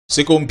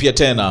Siku mpya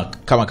tena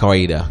kama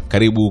kawaida.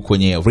 Karibu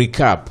kwenye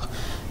recap.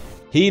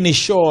 Hii ni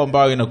show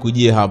ambayo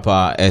inakujia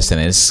hapa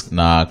SNS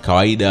na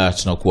kawaida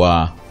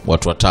tunakuwa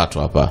watu watatu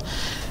hapa.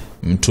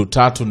 Mtu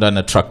tatu ndani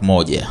ya track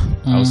moja.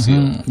 Au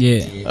sio?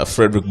 Yeah.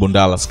 Frederick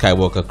Bundala,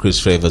 Skywalker,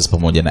 Chris Favors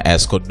pamoja na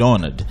Escort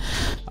Donald.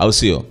 Au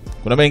sio?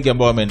 Kuna mengi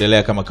ambayo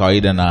yameendelea kama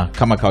kawaida na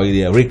kama kawaida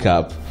ya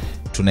recap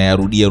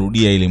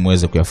tunayarudia ili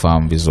muweze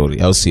kuyafahamu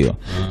vizuri. Au sio?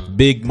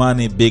 Big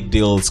money, big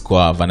deals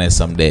kwa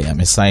Vanessa Mdee.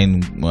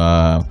 Amesign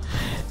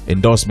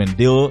endorsement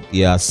deal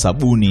ya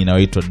sabuni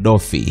inayoitwa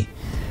Doffi,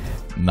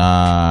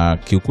 na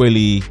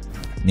kiukweli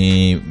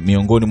ni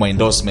miongoni mwa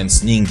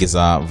endorsements nyingi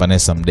za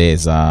Vanessa Mdee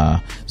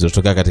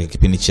zilizotokea katika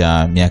kipindi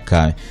cha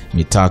miaka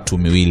mitatu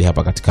miwili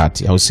hapa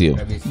katikati, au sio?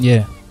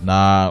 Yeah.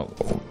 Na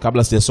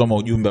kabla sijasoma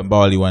ujumbe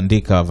ambao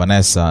aliuandika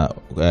Vanessa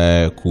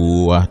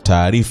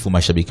kuwataarifu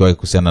mashabiki wake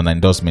kuhusiana na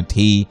endorsement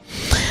hii,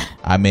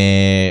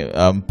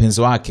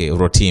 mpenzi wake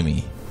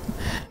Rotimi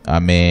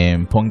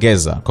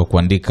amempongeza kwa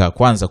kuandika,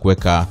 kwanza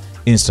kuweka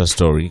Insta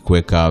story,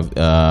 kuweka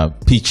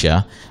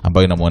picha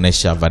ambayo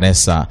inamuonesha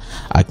Vanessa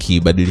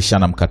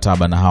akibadilishana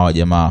mkataba na hawa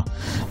jamaa,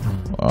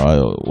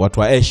 watu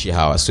wa Asia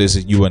hawa,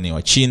 siwezi jua ni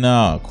wa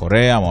China, wa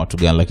Korea ama watu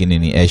gani, lakini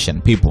ni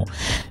Asian people.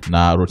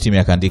 Na Rotimi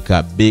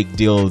akaandika big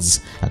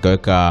deals,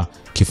 akaweka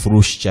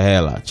kifurushi cha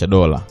hela cha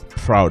dola,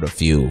 proud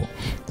of you,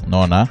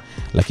 unaona.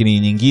 Lakini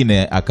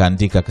nyingine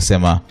akaandika,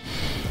 akasema,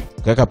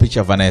 akaweka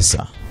picha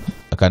Vanessa,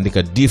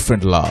 akaandika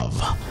different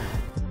love,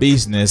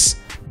 business,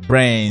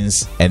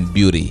 brains and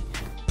beauty,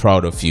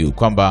 proud of you,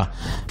 kwamba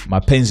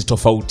mapenzi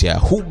tofauti,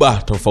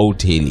 huba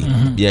tofauti hili,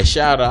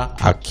 biashara,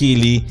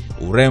 akili,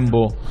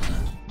 urembo,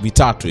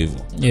 vitatu hivyo.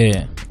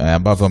 Yeah.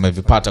 Ambavyo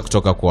amevipata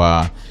kutoka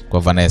kwa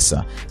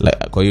Vanessa.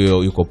 Kwa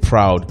hiyo yuko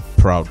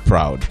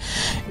proud.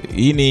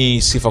 Hii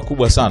ni sifa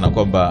kubwa sana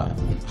kwamba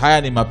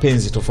haya ni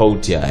mapenzi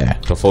tofauti, haya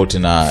tofauti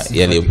na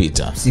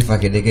yaliyopita. Sifa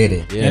kedekede.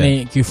 Yeah.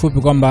 Yani kifupi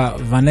kwamba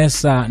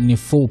Vanessa ni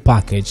full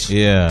package.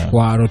 Yeah.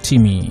 Kwa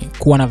Rotimi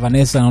kuwa na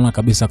Vanessa, naona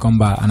kabisa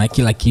kwamba ana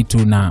kila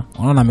kitu, na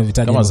unaona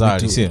amevitaja kama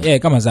Zari. Yeah,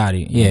 kama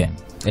Zari. Yeah.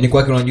 Yani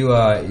kwake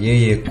unajua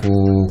yeye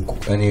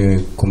yani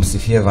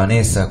kumsifia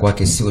Vanessa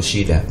kwake sio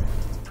shida.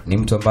 Ni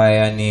mtu ambaye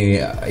yani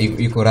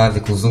yuko radhi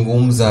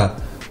kuzungumza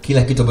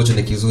kila kitu ambacho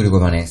ni kizuri kwa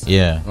Vanessa.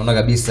 Yeah. Unaona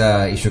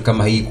kabisa issue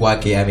kama hii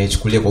kwake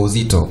amechukulia kwa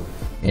uzito.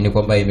 Yani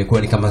kwamba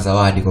imekuwa ni kama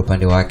zawadi kwa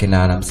upande wake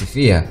na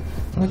anamsifia.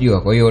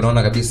 Unajua, kwa hiyo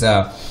unaona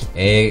kabisa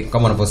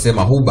kama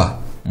wanavyosema huba.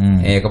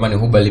 Kama ni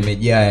huba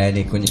limejaa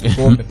yani kwenye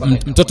kikombe pale.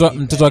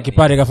 Mtoto wa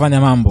kipare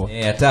kafanya mambo.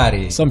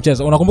 Hatari. So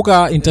mchezo.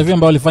 Unakumbuka interview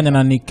ambayo alifanya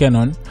na Nick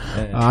Cannon,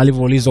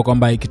 alivyoulizwa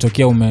kwamba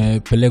ikitokea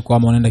umepelekwa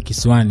ama unaenda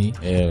kisiwani,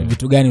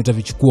 vitu gani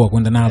utavichukua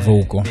kwenda navyo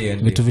huko?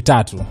 Vitu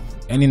vitatu.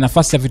 Yani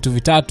nafasi ya vitu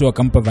vitatu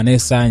akampa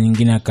Vanessa,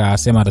 nyingine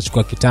akasema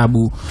atachukua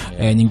kitabu,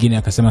 nyingine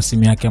akasema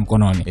simu yake ya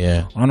mkononi.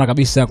 Unaona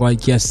kabisa kwa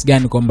kiasi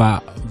gani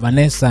kwamba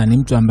Vanessa ni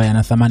mtu ambaye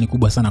ana thamani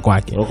kubwa sana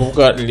kwake.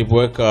 Unakumbuka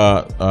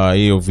nilipoweka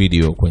hiyo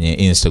video kwenye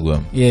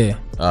Instagram? Yeah.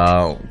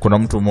 Kuna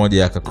mtu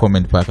mmoja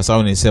akacomment pale, kwa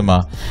sababu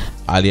nilisema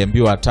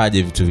aliambiwa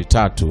ataje vitu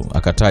vitatu,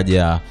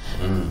 akataja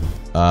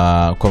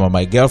kwamba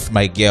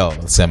my girl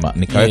sema,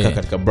 nikaweka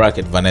katika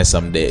bracket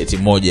Vanessa Mdee eti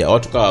moja,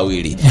 watu kawa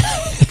wawili.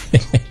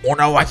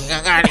 Una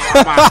uhakika gani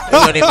kwamba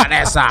hiyo ni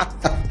Vanessa?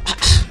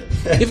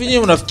 Hivi nyinyi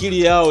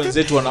mnafikiri hao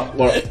wenzetu wana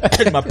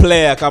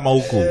maplayer kama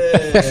huku?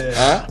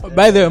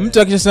 By the way,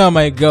 mtu akisema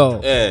my girl,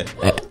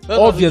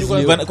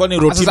 obviously kwani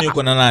Rotimi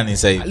yuko na nani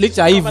sasa hivi?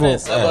 Licha hivyo,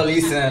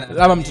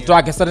 labda mtoto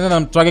wake sasa, na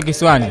mtoto wake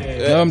kisiwani,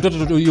 na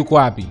mtoto yuko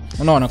wapi?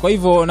 Unaona, kwa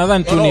hivyo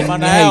nadhani tu ni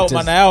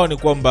maana yao ni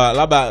kwamba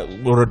labda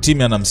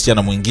Rotimi ana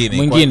msichana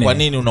mwingine. Kwa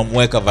nini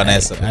unamweka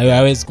Vanessa?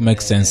 Haiwezi ku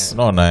make sense.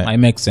 Unaona, I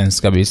make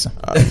sense kabisa.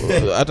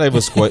 Hata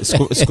hivyo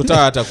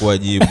sikutaka hata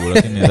kuwajibu,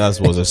 lakini that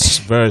was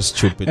a very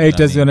stupid.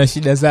 Haitaziona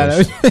shida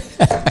sana.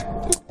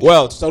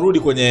 Well, tutarudi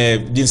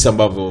kwenye jinsi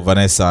ambavyo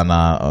Vanessa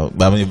na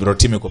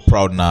Rotimi kwa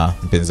proud na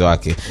mpenzi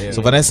wake.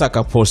 So Vanessa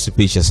akapost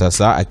picha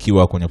sasa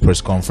akiwa kwenye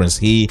press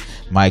conference hii,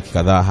 Mike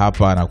kadhaa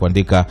hapa, na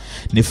kuandika,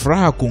 ni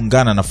furaha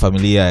kuungana na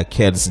familia ya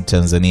Kids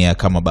Tanzania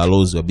kama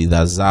balozi wa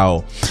bidhaa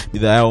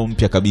yao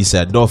mpya kabisa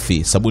ya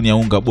Doffi, sabuni ya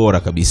unga bora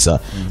kabisa.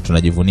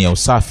 Tunajivunia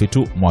usafi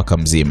tu mwaka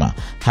mzima.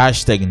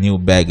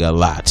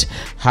 #NewBagAlert,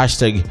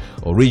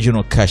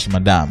 #Original Cash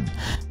Madam,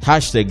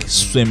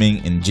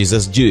 #Swimming in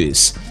Jesus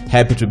Juice.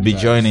 Happy to be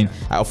joining.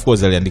 Of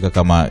course aliandika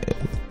kama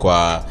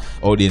kwa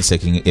audience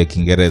ya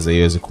Kiingereza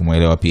iweze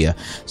kumuelewa pia.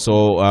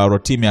 So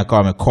Rotimi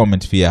akawa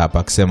amecomment pia hapa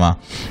akisema,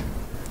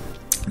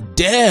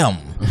 damn,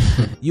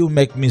 you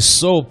make me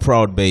so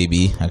proud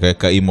baby.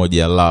 Akaweka emoji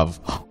ya love.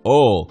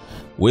 Oh,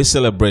 we're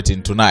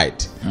celebrating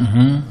tonight.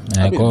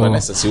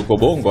 Vanessa si uko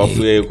Bongo,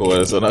 afu yeye yuko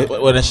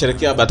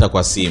wanasherehekea hata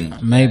kwa simu.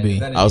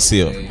 Maybe. Au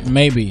sio?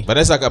 Maybe.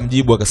 Vanessa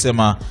akamjibu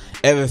akasema,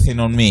 everything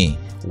on me,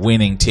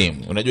 winning team.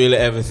 Unajua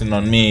ile everything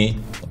on me,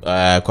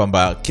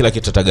 kwamba kila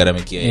kitu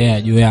atagharamikia.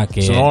 Yeah, juu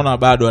yake. So naona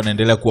bado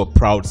anaendelea kuwa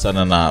proud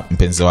sana na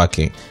mpenzi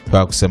wake,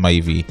 kwa kusema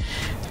hivi,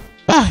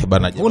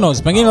 bana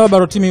pengine labda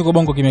Rotimi yuko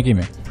bongo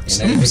kimya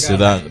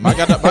sidhani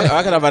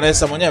maka na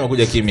Vanessa mwenyewe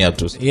amekuja kimya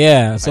tu. So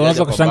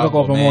unaweza kushanga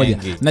kwa pamoja.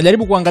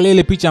 Najaribu kuangalia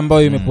ile picha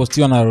ambayo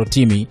imepostiwa na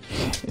Rotimi.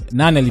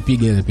 Nani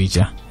alipiga ile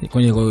picha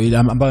kwenye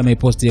ambayo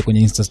ameiposti kwenye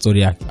Insta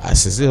story yake?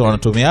 Sisi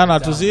wanatumiana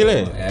tu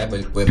zile.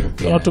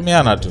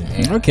 Wanatumiana tu.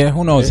 Okay,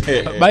 who knows.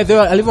 By the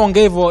way,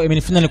 alivyoongea hivyo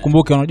imenifanya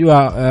nikumbuke,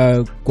 unajua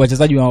kwa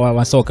wachezaji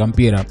wa soka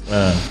mpira.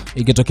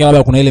 Ikitokea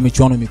labda kuna ile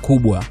michuano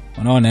mikubwa,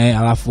 unaona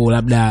alafu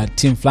labda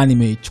timu fulani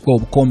imechukua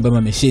kombe ama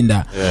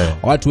imeshinda.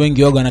 Watu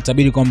wengi waga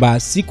wanatabiri kwamba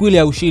siku ile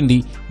ya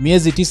ushindi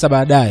miezi 9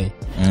 baadaye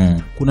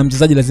kuna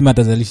mchezaji lazima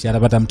atazalisha,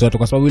 atapata mtoto,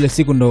 kwa sababu ile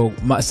siku ndo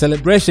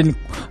celebration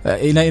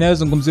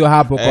inayozungumziwa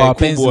hapo kwa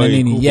wapenzi na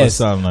nini.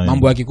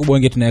 Mambo ya kikubwa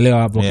wengi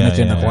tunaelewa hapo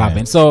kinachoenda kwa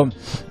happen. So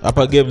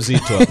hapa game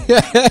zito.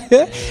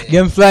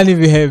 Game fulani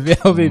behavior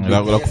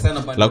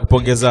la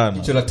kupongezana.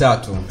 Jicho la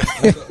tatu.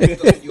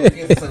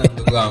 Kujiongeza sana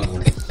ndugu wangu.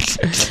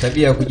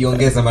 Tabia ya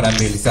kujiongeza mara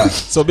mbili sasa.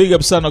 So big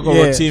up sana kwa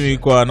Rotimi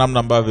kwa namna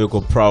ambavyo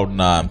yuko proud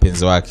na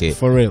mpenzi wake.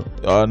 For real.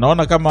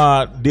 Naona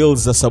kama deals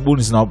za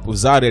sabuni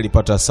Zari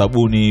alipata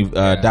sabuni,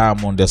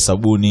 Diamond ya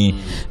sabuni,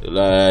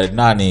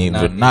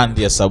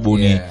 Nandy ya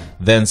sabuni,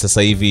 then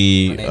sasa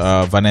hivi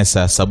Vanessa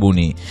ya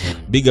sabuni.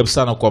 Big up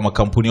sana kwa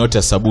makampuni yote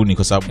ya sabuni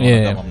kwa sababu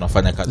kama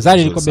mnafanya kazi.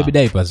 Zari ilikuwa baby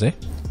diapers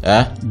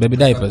baby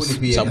diapers.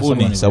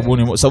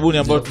 Sabuni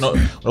ambayo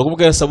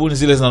unakumbuka sabuni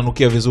zile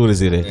zinanukia vizuri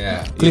zile.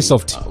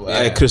 Cleansoft.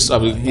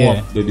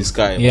 Baby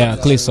Sky.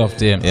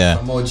 Cleansoft.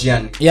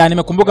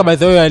 Nimekumbuka by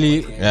the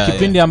way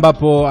kipindi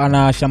ambapo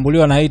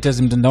anashambuliwa na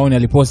haters mtandaoni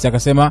aliposti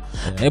akasema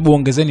hebu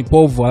ongezeni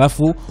povu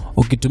alafu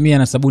ukitumia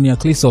na sabuni ya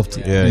Cleansoft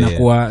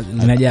inakuwa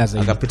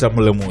linajaza. Akapita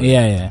mule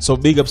mule. So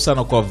big up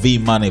sana kwa V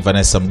Money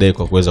Vanessa Mdee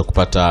kwa kuweza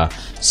kupata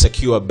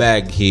secure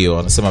bag hiyo.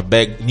 Anasema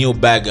new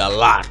bag a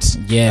lot.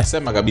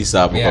 Anasema kabisa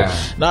hapo.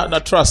 Na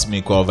trust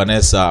me kwa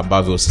Vanessa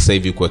ambavyo sasa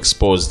hivi yuko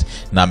exposed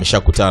na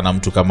ameshakutana na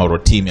mtu kama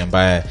Rotimi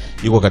ambaye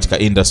yuko katika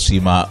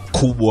industry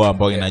kubwa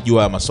ambayo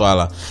inajua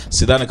masuala.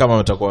 Sidhani kama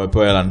mtakuwa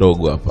wamepewa hela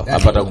ndogo hapa.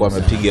 Hapa atakuwa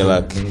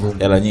amepiga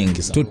hela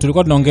nyingi sana.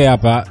 Tulikuwa tunaongea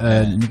hapa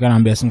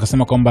nikanaambia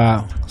nikasema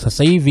kwamba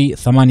sasa hivi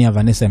thamani ya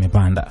Vanessa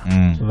imepanda.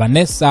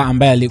 Vanessa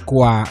ambaye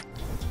alikuwa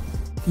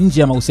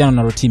nje ya mahusiano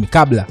na Rotimi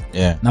kabla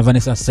na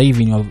Vanessa sasa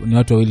hivi ni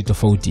watu wawili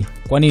tofauti.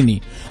 Kwa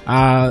nini?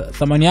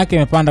 Thamani yake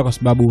imepanda kwa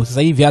sababu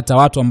sasa hivi hata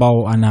watu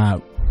ambao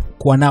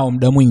anakuwa nao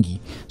muda mwingi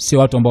sio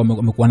watu ambao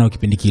wamekuwa nao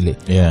kipindi kile.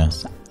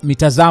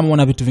 Mitazamo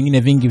na vitu vingine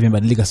vingi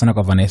vimebadilika sana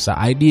kwa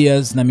Vanessa.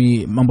 Ideas na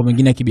mambo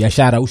mengine ya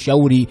kibiashara,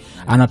 ushauri,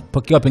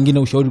 anapokewa pengine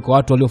ushauri kwa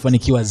watu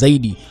waliofanikiwa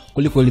zaidi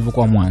kuliko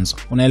ilivyokuwa mwanzo.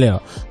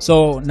 Unaelewa?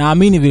 So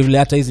naamini vile vile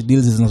hata hizi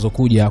deals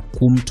zinazokuja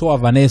kumtoa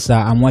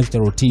Vanessa amwache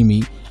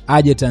Rotimi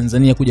aje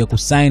Tanzania kuja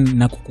kusign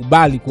na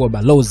kukubali kuwa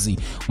balozi,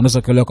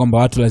 unaweza kuelewa kwamba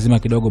watu lazima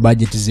kidogo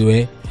budget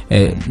ziwe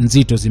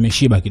nzito,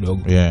 zimeshiba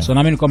kidogo. So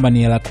naamini kwamba ni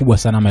hela kubwa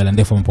sana ama hela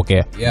ndefu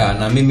mpokea.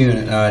 Na mimi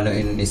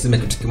niseme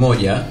kitu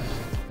kimoja.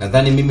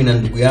 Nadhani mimi na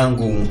ndugu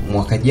yangu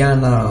mwaka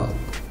jana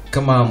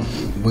kama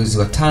mwezi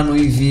wa 5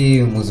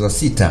 hivi, mwezi wa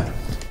 6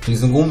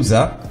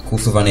 tulizungumza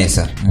kuhusu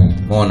Vanessa.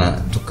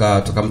 Umeona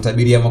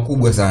tukamtabiria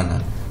makubwa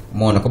sana.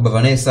 Umeona kwamba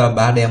Vanessa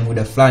baada ya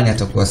muda fulani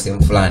atakuwa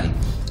sehemu fulani.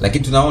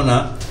 Lakini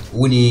tunaona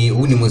huu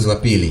ni mwezi wa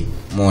pili.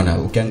 Umeona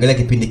ukiangalia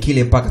kipindi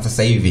kile mpaka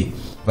sasa hivi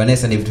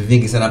Vanessa ni vitu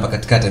vingi sana hapa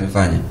katikati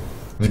amefanya.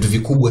 Vitu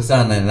vikubwa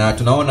sana na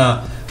tunaona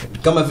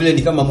kama vile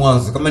ni kama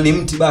mwanzo, kama ni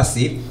mti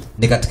basi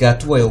ni katika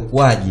hatua ya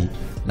ukuaji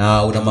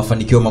na una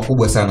mafanikio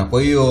makubwa sana.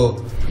 Kwa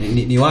hiyo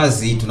ni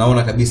wazi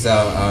tunaona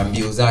kabisa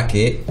mbio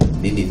zake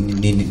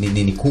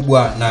ni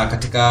kubwa. Na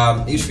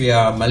katika issue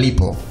ya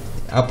malipo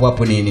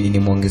hapo ni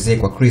muongezee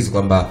kwa Chris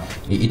kwamba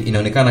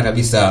inaonekana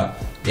kabisa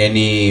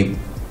yani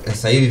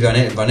sasa hivi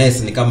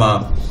Vanessa ni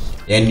kama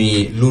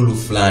yani lulu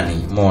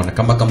fulani. Umeona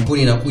kama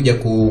kampuni inakuja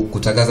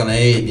kutangaza na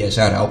yeye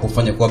biashara au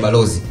kufanya kuwa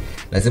balozi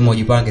lazima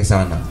ujipange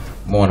sana.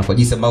 Umeona kwa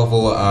jinsi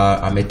ambavyo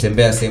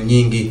ametembea sehemu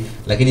nyingi.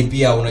 Lakini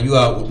pia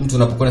unajua mtu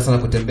unapokwenda sana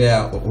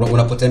kutembea,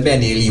 unapotembea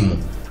ni elimu.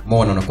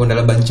 Umeona unakwenda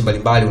labda nchi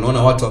mbalimbali,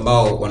 unaona watu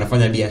ambao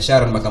wanafanya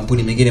biashara na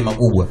makampuni mengine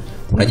makubwa,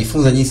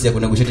 unajifunza jinsi ya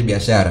kunegotiate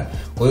biashara.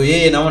 Kwa hiyo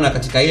yeye naona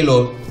katika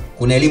hilo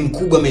kuna elimu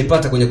kubwa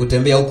ameipata kwenye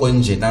kutembea huko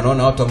nje, na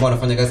naona watu ambao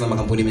wanafanya kazi na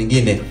makampuni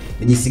mengine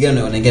ni jinsi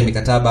gani wanaingia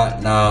mikataba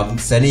na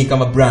msanii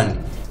kama brand.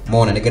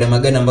 Umeona ni gharama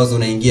gani ambazo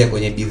unaingia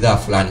kwenye bidhaa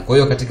fulani. Kwa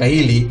hiyo katika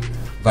hili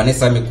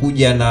Vanessa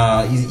amekuja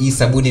na hii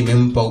sabuni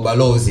imempa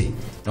ubalozi.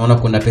 Naona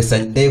kuna pesa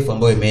ndefu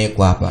ambayo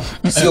imewekwa hapa.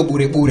 Sio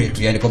bure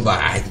tu, yani kwamba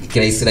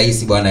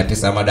kirahisi bwana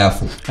pesa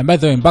madafu. By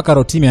the way, mpaka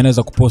Rotimi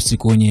anaweza kuposti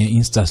kwenye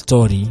Insta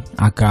story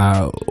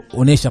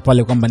akaonesha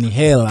pale kwamba ni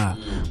hela.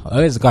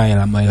 Hawezi kaa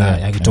hela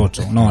ya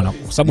kitoto. Unaona?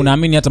 Kwa sababu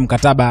naamini hata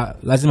mkataba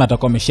lazima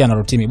atakuwa ameshia na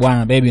Rotimi.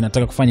 Bwana baby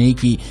nataka kufanya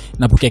hiki,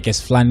 napokea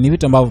kiasi fulani. Ni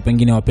vitu ambavyo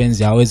pengine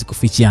wapenzi hawezi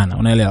kufichiana.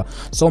 Unaelewa?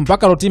 So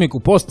mpaka Rotimi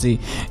kuposti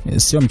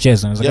sio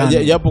mchezo.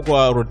 Japo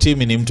kwa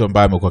Rotimi ni mtu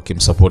ambaye amekuwa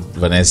kimsupport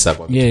Vanessa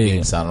kwa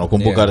kipindi sana.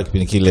 Nakumbuka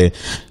kipindi kile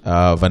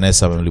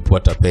Vanessa amemlipua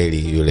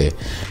tapeli yule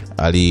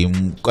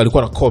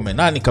alikuwa na comment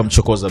nani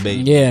kamchokoza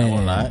bei.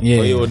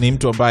 Kwa hiyo ni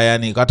mtu ambaye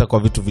yani hata kwa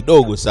vitu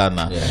vidogo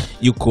sana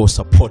yuko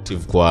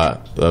supportive kwa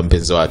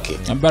mpenzi wake.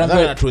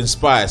 Nadhani to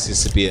inspire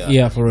sisi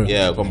pia.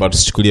 Kwamba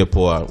tusichukulie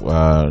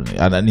poa.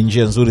 Ni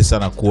njia nzuri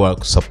sana kuwa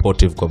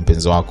supportive kwa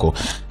mpenzi wako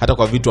hata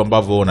kwa vitu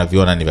ambavyo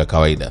unaviona ni vya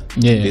kawaida.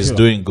 He's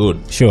doing good.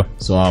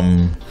 So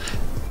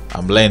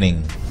I'm learning.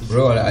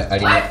 Bro,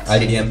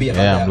 aliniambia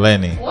I'm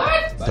learning.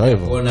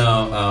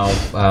 Kuna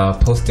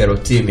poster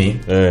rotimi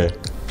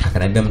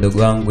akaniambia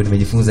mdogo wangu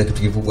nimejifunza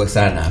kitu kikubwa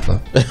sana hapa.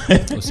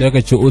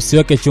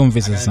 Usiweke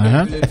chumvi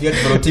sasa. Pia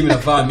rotimi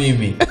nafaa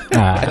mimi.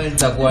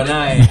 Nitakuwa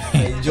naye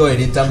enjoy,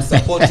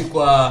 nitamsupport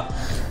kwa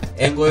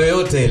engo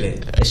yoyote ile.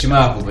 Heshima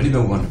yako, libe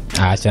mbona.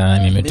 Acha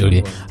na mimi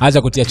tulie.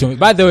 Acha kutia chumvi.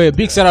 By the way,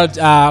 big shout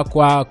out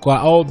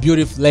kwa all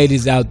beautiful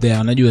ladies out there.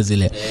 Unajua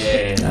zile.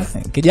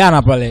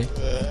 Kijana pale.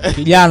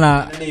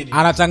 Kijana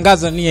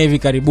anatangaza nia hivi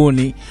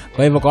karibuni.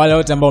 Kwa hivyo kwa wale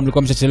wote ambao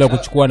mlikuwa mshachelewa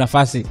kuchukua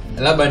nafasi,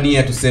 labda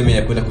nia tuseme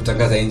ya kwenda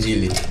kutangaza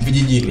injili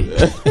vijijini.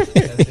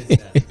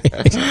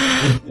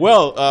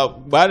 Well,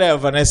 baada ya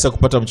Vanessa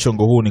kupata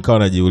mchongo huu nikawa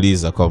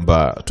najiuliza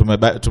kwamba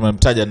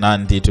tumemtaja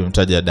Nandy,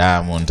 tumemtaja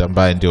Diamond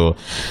ambaye ndio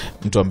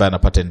mtu ambaye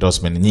anapata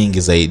endorsement nyingi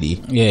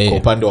zaidi kwa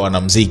upande wa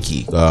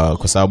wanamuziki,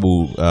 kwa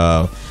sababu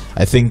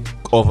I think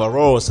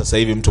overall sasa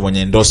hivi mtu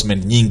mwenye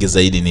endorsement nyingi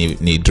zaidi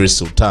ni Idris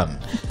Sultan.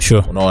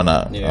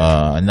 Unaona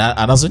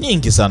anazo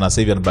nyingi sana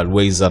sasa hivi,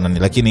 ana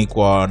lakini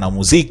kwa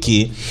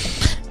wanamuziki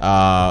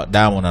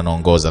Diamond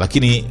anaongoza,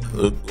 lakini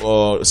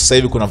sasa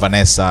hivi kuna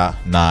Vanessa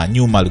na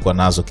nyuma alikuwa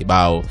nazo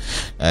kibao.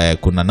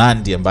 Kuna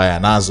Nandy ambaye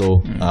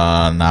anazo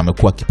na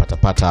amekuwa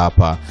akipata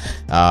hapa.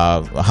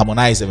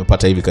 Harmonize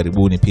amepata hivi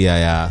karibuni pia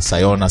ya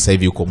Sayona, sasa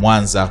hivi yuko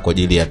Mwanza kwa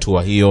ajili ya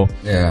hatua hiyo.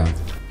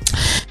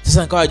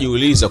 Sasa nikawa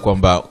najiuliza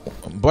kwamba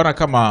mbona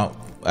kama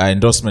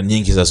endorsement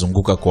nyingi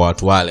zazunguka kwa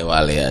watu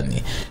wale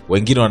yani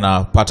wengine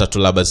wanapata tu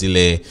labda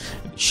zile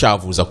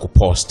shavu za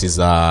kuposti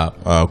za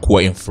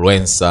kuwa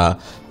influencer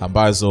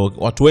ambazo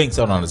watu wengi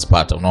sana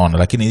wanazipata, unaona,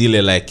 lakini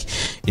ile like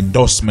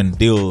endorsement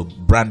deal,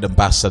 brand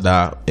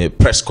ambassador,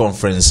 press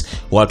conference,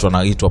 watu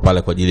wanaitwa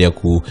pale kwa ajili ya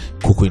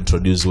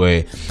kuintroduce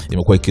wewe,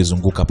 imekuwa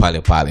ikizunguka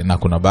pale na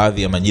kuna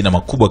baadhi ya majina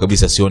makubwa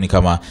kabisa sioni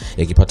kama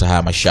yakipata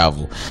haya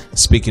mashavu.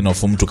 Speaking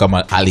of mtu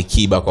kama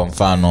Alikiba kwa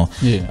mfano,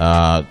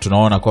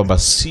 tunaona kwamba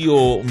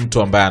sio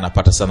mtu ambaye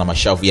anapata sana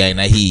mashavu ya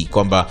aina hii,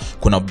 kwamba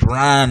kuna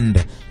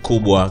brand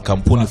kubwa,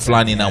 kampuni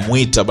fulani na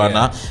muita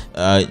bana,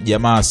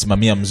 jamaa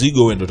simamia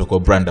mzigo, wewe ndio utakuwa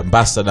brand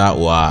ambassador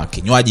wa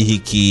kinywaji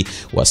hiki,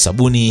 wa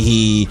sabuni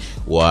hii,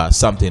 wa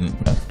something,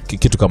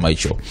 kitu kama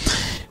hicho.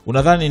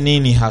 Unadhani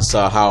nini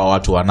hasa hawa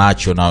watu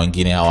wanacho na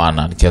wengine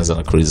hawana? Nikianza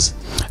na Chris.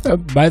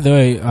 By the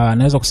way,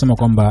 naweza kusema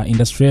kwamba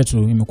industry yetu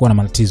imekuwa na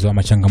matatizo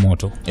ama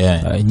changamoto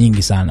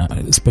nyingi sana,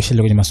 especially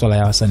kwenye masuala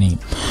ya wasanii.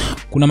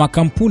 Kuna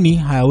makampuni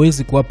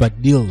hayawezi kuwapa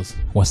deals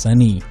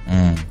wasanii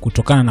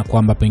kutokana na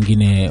kwamba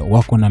pengine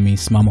wako na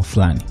misimamo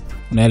fulani,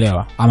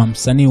 unaelewa, ama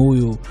msanii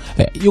huyu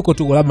yuko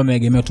tu labda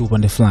ameegemea tu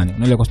upande fulani,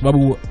 unaelewa, kwa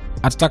sababu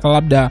atataka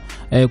labda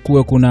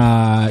kuwe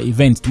kuna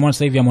event. Tumeona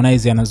sasa hivi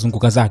Harmonize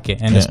anazunguka zake,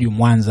 enda sijui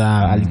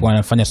Mwanza, alikuwa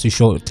anafanya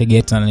show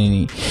Tegeta na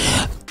nini.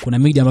 Kuna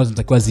media ambazo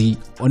zinatakiwa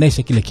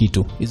zioneshe kile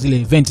kitu,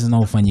 zile events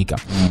zinazofanyika.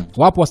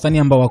 Wapo wasanii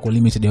ambao wako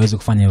limited hawezi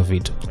kufanya hivyo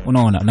vitu,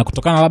 unaona, na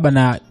kutokana labda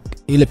na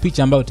ile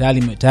picha ambayo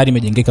tayari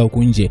imejengeka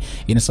huko nje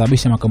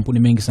inasababisha makampuni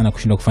mengi sana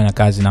kushindwa kufanya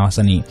kazi na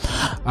wasanii.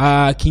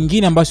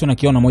 Kingine ambacho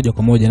nakiona moja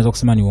kwa moja naweza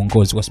kusema ni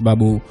uongozi, kwa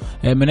sababu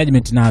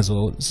management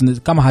nazo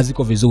kama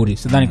haziko vizuri.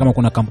 Sidhani kama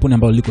kuna kampuni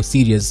ambayo liko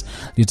serious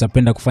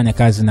litapenda kufanya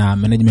kazi na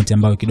management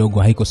ambayo kidogo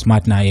haiko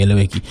smart na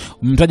haieleweki.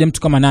 Umemtaja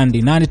mtu kama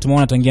Nandy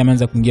tumeona tangia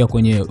ameanza kuingia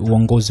kwenye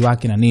uongozi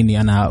wake na nini,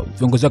 ana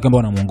viongozi wake ambao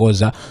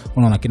wanamuongoza,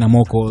 unaona kina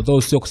Moko,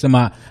 though sio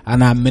kusema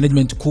ana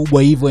management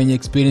kubwa hivyo yenye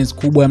experience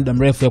kubwa ya muda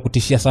mrefu ya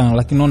kutishia sana,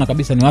 lakini unaona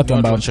kabisa ni watu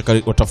ambao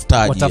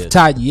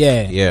watafutaji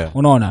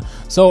unaona.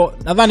 So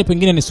nadhani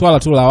pengine ni swala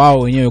tu la wao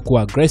wenyewe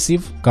kuwa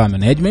aggressive kama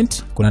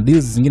management. Kuna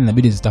deals zingine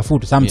inabidi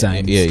zitafutwe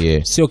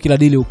sometimes. Sio kila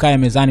deal ukae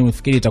mezani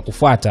unafikiri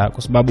itakufuata,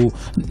 kwa sababu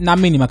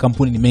naamini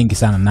makampuni ni mengi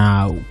sana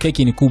na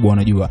keki ni kubwa,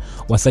 unajua.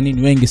 Wasanii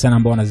ni wengi sana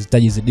ambao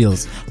wanazihitaji hizo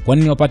deals. Kwa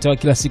nini wapate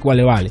kila siku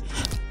wale?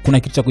 Kuna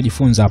kitu cha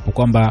kujifunza hapo,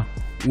 kwamba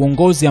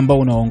uongozi ambao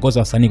unaongoza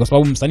wasanii, kwa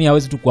sababu msanii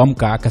hawezi tu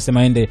kuamka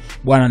akasema ende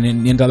bwana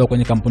nienda leo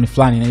kwenye kampuni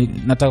fulani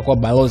nataka kuwa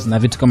ubalozi na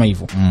vitu kama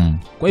hivyo.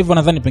 Kwa hivyo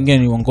nadhani pengine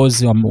ni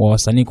uongozi wa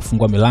wasanii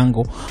kufungua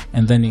milango,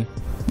 and then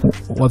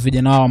wa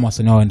vijana wao ama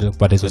wasanii wao waendelee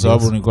kupata hizo. Kwa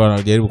sababu nilikuwa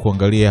najaribu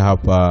kuangalia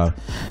hapa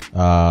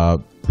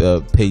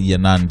page ya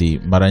Nandy,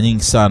 mara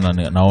nyingi sana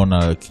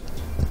naona,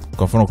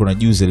 kwa mfano kuna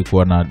juzi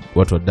alikuwa na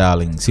watu wa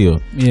Darling,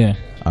 sio?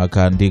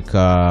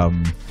 Akaandika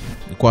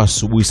kwa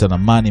asubuhi sana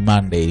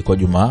Monday ilikuwa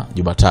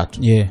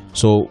Jumatatu.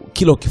 So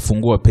kila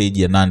ukifungua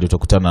page ya Nandy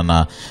utakutana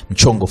na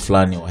mchongo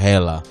fulani wa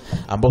hela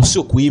ambao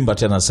sio kuimba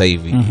tena sasa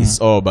hivi.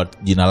 It's all about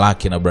jina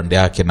lake na brand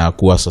yake na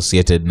kuwa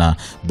associated na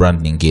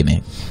brand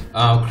nyingine.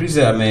 Chris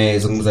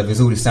amezungumza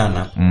vizuri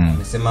sana.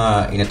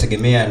 Amesema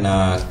inategemea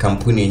na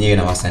kampuni yenyewe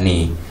na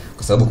wasanii,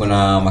 kwa sababu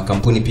kuna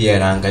makampuni pia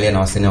yanaangalia na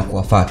wasanii wa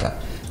kuwafuata.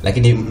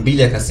 lakini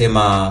mbili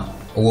akasema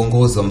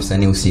uongozi wa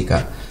msanii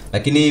husika.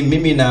 Lakini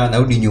mimi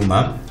narudi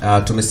nyuma,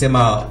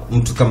 tumesema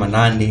mtu kama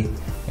Nandy,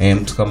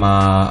 mtu kama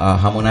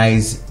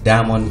Harmonize,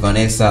 Diamond,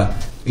 Vanessa,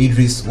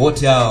 Idris,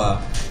 wote hawa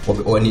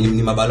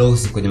ni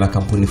mabalozi kwenye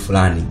makampuni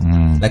fulani.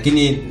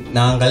 Lakini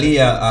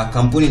naangalia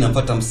kampuni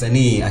inampata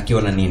msanii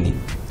akiwa na nini,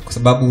 kwa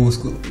sababu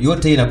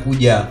yote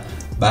inakuja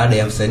baada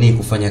ya msanii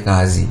kufanya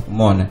kazi.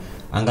 Umeona,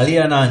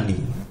 angalia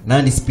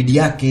Nandy speed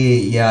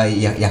yake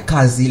ya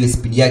kazi, ile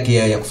speed yake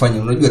ya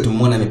kufanya, unajua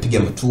tumeona amepiga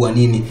matua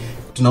nini,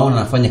 tunaona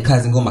anafanya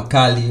kazi ngoma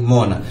kali.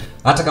 Umeona,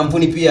 hata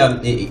kampuni pia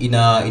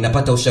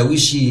inapata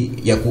ushawishi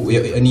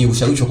yani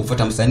ushawishi wa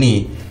kufuata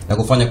msanii na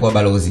kufanya kwa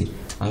balozi.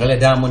 Angalia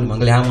Diamond,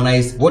 angalia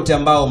Harmonize, wote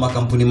ambao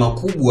makampuni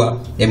makubwa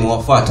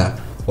yamewafuata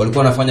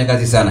walikuwa wanafanya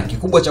kazi sana.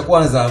 Kikubwa cha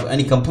kwanza,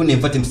 yani kampuni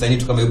imfuate msanii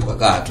tu kama yupo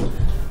kakaa tu.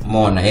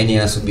 Umeona, yani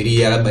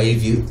anasubiria labda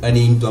hivi,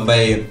 yani mtu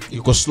ambaye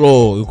yuko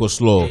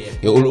slow.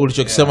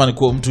 Ulichokisema ni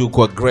kwa mtu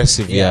yuko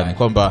aggressive, yani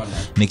kwamba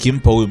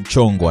nikimpa huyu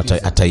mchongo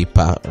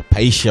ataipa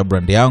paisha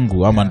brand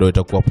yangu, ama ndio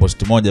itakuwa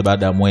post moja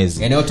baada ya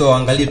mwezi. Yani watu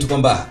waangalie tu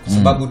kwamba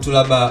sababu tu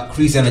labda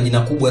Chris ana jina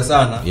kubwa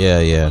sana,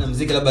 na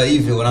muziki labda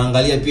hivyo,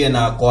 wanaangalia pia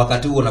na kwa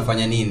wakati huo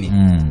unafanya nini.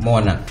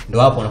 Umeona,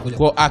 ndio hapo unakuja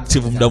kwa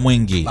active muda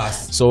mwingi.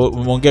 So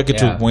umeongea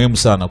kitu muhimu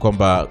sana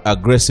kwamba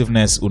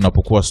aggressiveness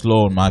unapokuwa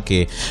slow,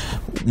 maana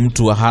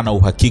mtu hana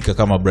uhakika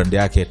kama brand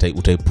yake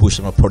utaipush,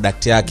 ama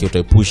product yake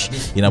utaipush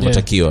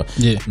inapotakiwa.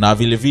 Na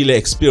vile vile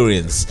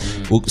experience.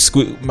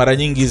 Mara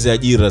nyingi hizo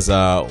ajira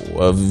za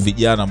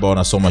vijana ambao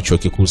wanasoma chuo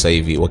kikuu sasa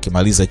hivi,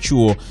 wakimaliza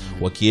chuo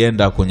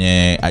wakienda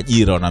kwenye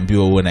ajira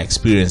wanaambiwa uwe na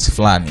experience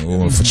fulani,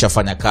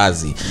 umeshafanya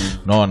kazi.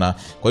 Unaona,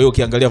 kwa hiyo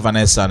ukiangalia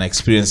Vanessa na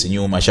experience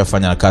nyuma,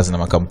 ashafanya kazi na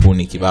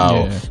makampuni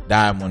kibao.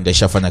 Diamond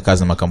ashafanya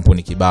kazi na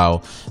makampuni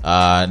kibao.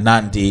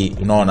 Nandy,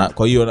 unaona.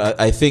 Kwa hiyo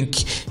I think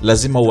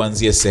lazima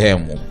uanzie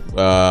sehemu.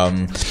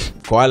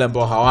 Kwa wale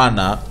ambao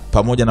hawana,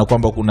 pamoja na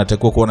kwamba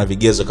kunatakiwa kuona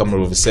vigezo kama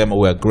ulivyosema,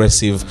 uwe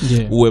aggressive,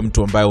 uwe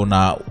mtu ambaye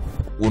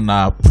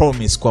una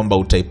promise kwamba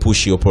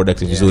utaipush your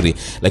product vizuri,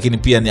 lakini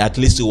pia ni at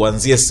least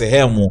uanzie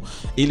sehemu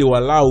ili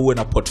walau uwe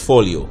na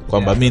portfolio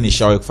kwamba mimi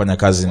nishawahi kufanya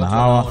kazi na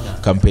hawa,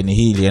 kampeni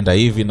hii ilienda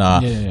hivi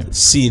na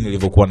si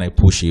nilivyokuwa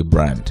naipush hii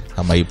brand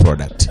kama hii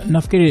product.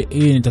 Nafikiri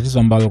hii ni tatizo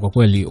ambalo kwa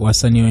kweli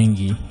wasanii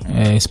wengi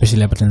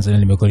especially hapa Tanzania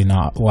limekuwa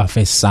lina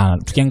waface sana.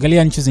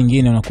 Tukiangalia nchi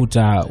zingine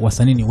unakuta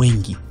wasanii ni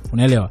wengi,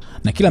 unaelewa,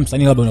 na kila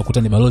msanii labda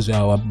unakuta ni balozi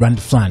wa brand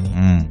fulani,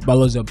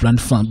 balozi wa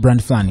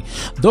brand fulani.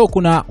 Though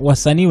kuna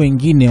wasanii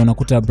wengine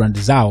unakuta brand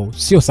zao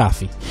sio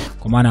safi,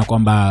 kwa maana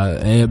kwamba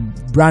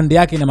brand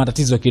yake ina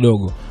matatizo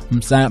kidogo.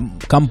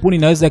 Kampuni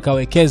inaweza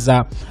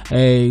ikawekeza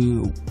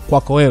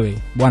kwako wewe,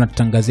 bwana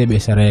tutangazie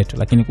biashara yetu,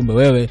 lakini kumbe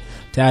wewe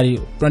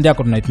tayari brand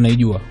yako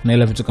tunaijua,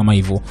 unaelewa, vitu kama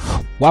hivyo.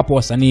 Wapo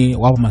wasanii,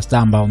 wapo mastaa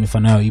ambao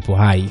mifano yao ipo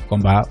hai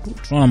kwamba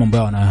tunaona mambo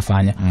yao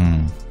wanayofanya.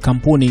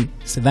 Kampuni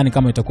sidhani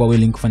kama itakuwa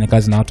willing kufanya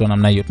kazi na watu wa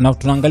namna hiyo.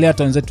 Tunaangalia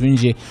hata wenzetu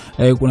nje,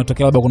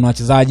 kunatokea labda kuna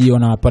wachezaji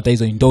wanapata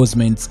hizo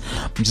endorsements,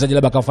 mchezaji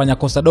labda akafanya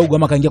kosa dogo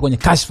ama kaingia kwenye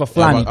kashfa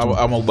fulani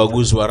ama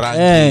ubaguzi wa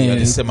rangi,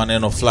 alisema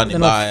neno fulani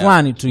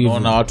baya,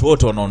 unaona watu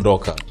wote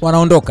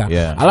wanaondoka.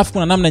 Alafu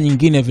kuna namna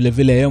nyingine vile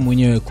vile yeye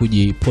mwenyewe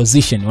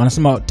kujiposition.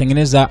 Wanasema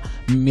tengeneza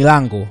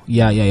milango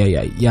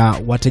ya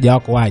wateja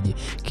wako waje.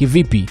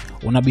 Kivipi?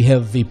 Una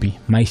behave vipi?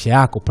 Maisha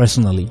yako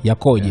personally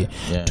yakoje?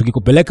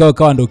 Tukikupeleka wewe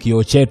kawa ndio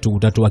kioo chetu,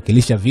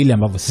 utatuwakilisha vile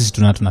ambavyo sisi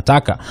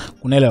tunataka.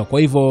 Kunaelewa. Kwa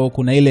hivyo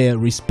kuna ile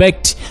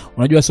respect,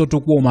 unajua sio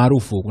tu kuwa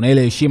maarufu, kuna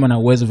ile heshima na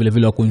uwezo vile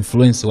vile wa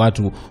kuinfluence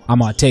watu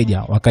ama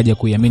wateja wakaja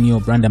kuiamini hiyo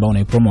brand ambayo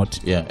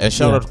unaipromote.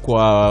 Shout out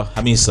kwa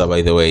Hamisa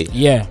by the way.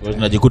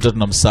 Tunajikuta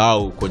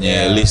tunamsahau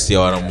kwenye list ya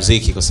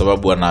wanamuziki kwa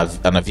sababu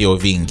ana vio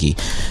vingi.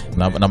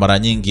 Na mara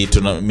nyingi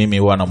mimi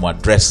huwa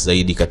namuaddress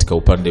zaidi katika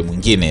upande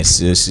mwingine.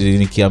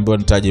 Nikiambiwa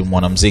nitaje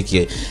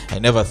mwanamuziki, I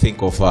never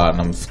think of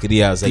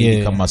namfikiria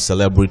zaidi kama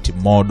celebrity,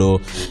 model,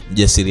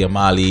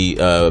 mjasiriamali,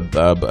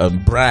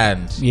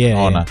 brand.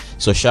 Unaona,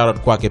 so shout out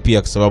kwake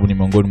pia kwa sababu ni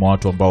miongoni mwa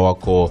watu ambao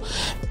wako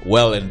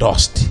well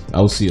endorsed,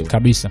 au sio?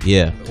 Kabisa.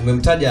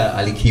 Umemtaja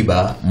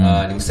Alikiba,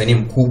 ni msanii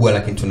mkubwa,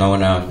 lakini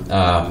tunaona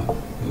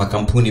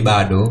makampuni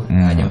bado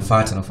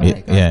hajamfuata na kufanya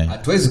kazi.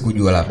 Hatuwezi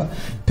kujua, labda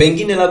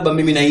pengine, labda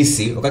mimi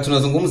nahisi wakati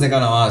tunazungumza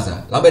kana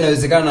nawaza labda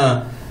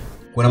inawezekana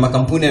kuna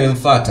makampuni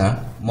yamemfuata,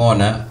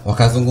 umeona,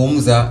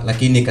 wakazungumza,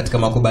 lakini katika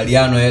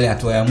makubaliano yale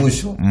hatua ya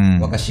mwisho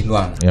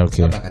wakashindwana.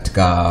 Labda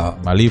katika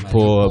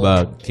malipo,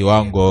 labda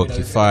kiwango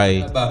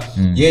kifai,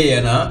 yeye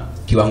ana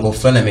kiwango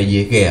fulani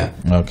amejiwekea.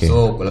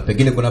 So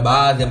pengine kuna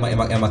baadhi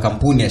ya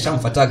makampuni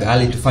yashamfuataga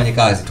hali tufanye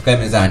kazi, tukae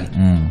mezani,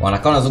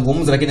 wanakaa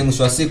wanazungumza, lakini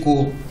mwisho wa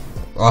siku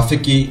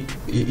wafiki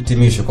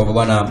hitimisho kwamba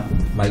bwana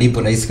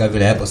malipo nahisi kama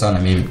vile hapo sana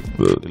mimi.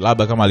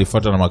 Labda kama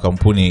alifuata na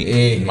makampuni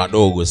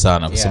madogo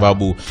sana kwa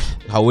sababu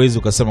hauwezi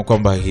ukasema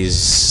kwamba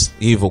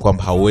hivyo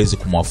kwamba hauwezi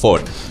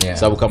kumafford.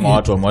 Sababu kama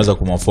watu wameweza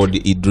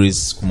kumafford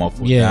Idris,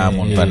 kumafford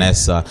Diamond,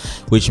 Vanessa,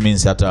 which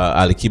means hata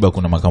Alikiba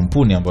kuna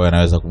makampuni ambayo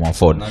yanaweza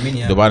kumafford.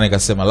 Ndio maana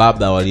nikasema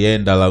labda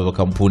walienda labda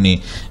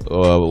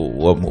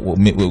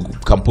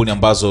kampuni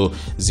ambazo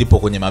zipo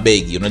kwenye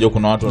mabegi. Unajua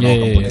kuna watu wana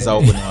kampuni zao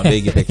kwenye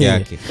mabegi peke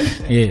yake.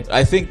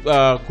 I think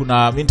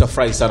kuna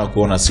nitafurahi sana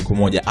kuona siku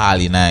moja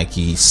Ali naye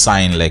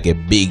ki-sign like a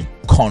big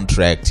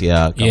contract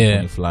ya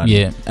kampuni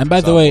fulani. And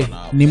by the way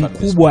ni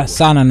mkubwa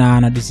sana na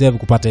ana deserve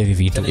kupata hivi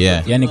vitu.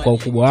 Yani kwa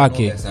ukubwa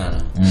wake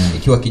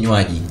ikiwa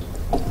kinywaji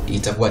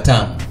itakuwa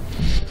tamu.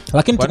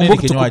 Lakini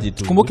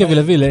tukumbuke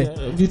vile vile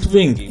vitu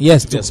vingi.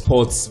 Yes,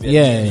 sports.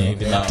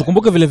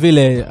 Tukumbuke vile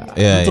vile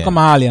mtu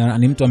kama Ali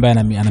ni mtu ambaye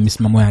ana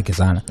misimamo yake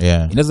sana.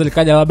 Inaweza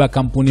likaja labda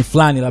kampuni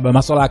fulani labda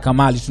masuala ya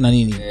kamali tu na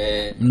nini.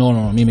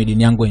 No, mimi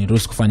dini yangu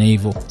inaruhusu kufanya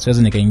hivyo.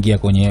 Siwezi nikaingia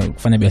kwenye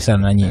kufanya biashara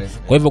na nyinyi.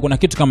 Kwa hivyo kuna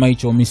kitu kama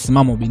hicho,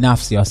 misimamo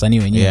binafsi ya wasanii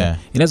wenyewe.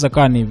 Inaweza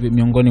kuwa ni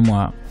miongoni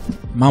mwa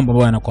mambo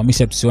ambayo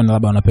yanakwamisha tusione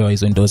labda wanapewa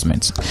hizo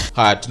endorsements.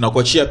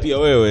 Tunakuachia pia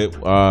wewe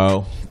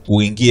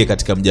uingie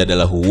katika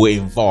mjadala huu, we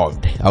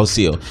involved au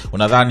sio?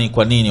 Unadhani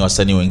kwa nini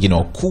wasanii wengine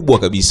wakubwa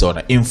kabisa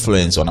wana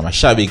influence, wana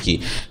mashabiki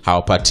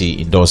hawapati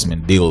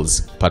endorsement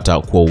deals,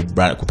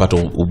 kupata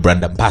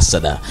brand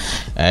ambassador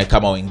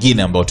kama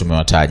wengine ambao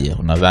tumewataja?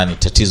 Unadhani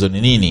tatizo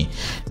ni nini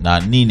na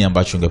nini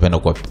ambacho ungependa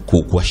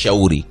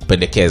kuwashauri,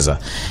 kupendekeza?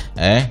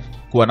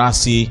 Kuwa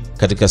nasi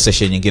katika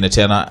session nyingine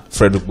tena.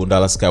 Frederick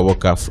Bundala,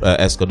 Skywalker,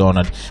 Esco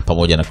Donald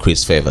pamoja na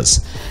Chris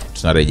Favors.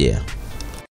 Tunarejea.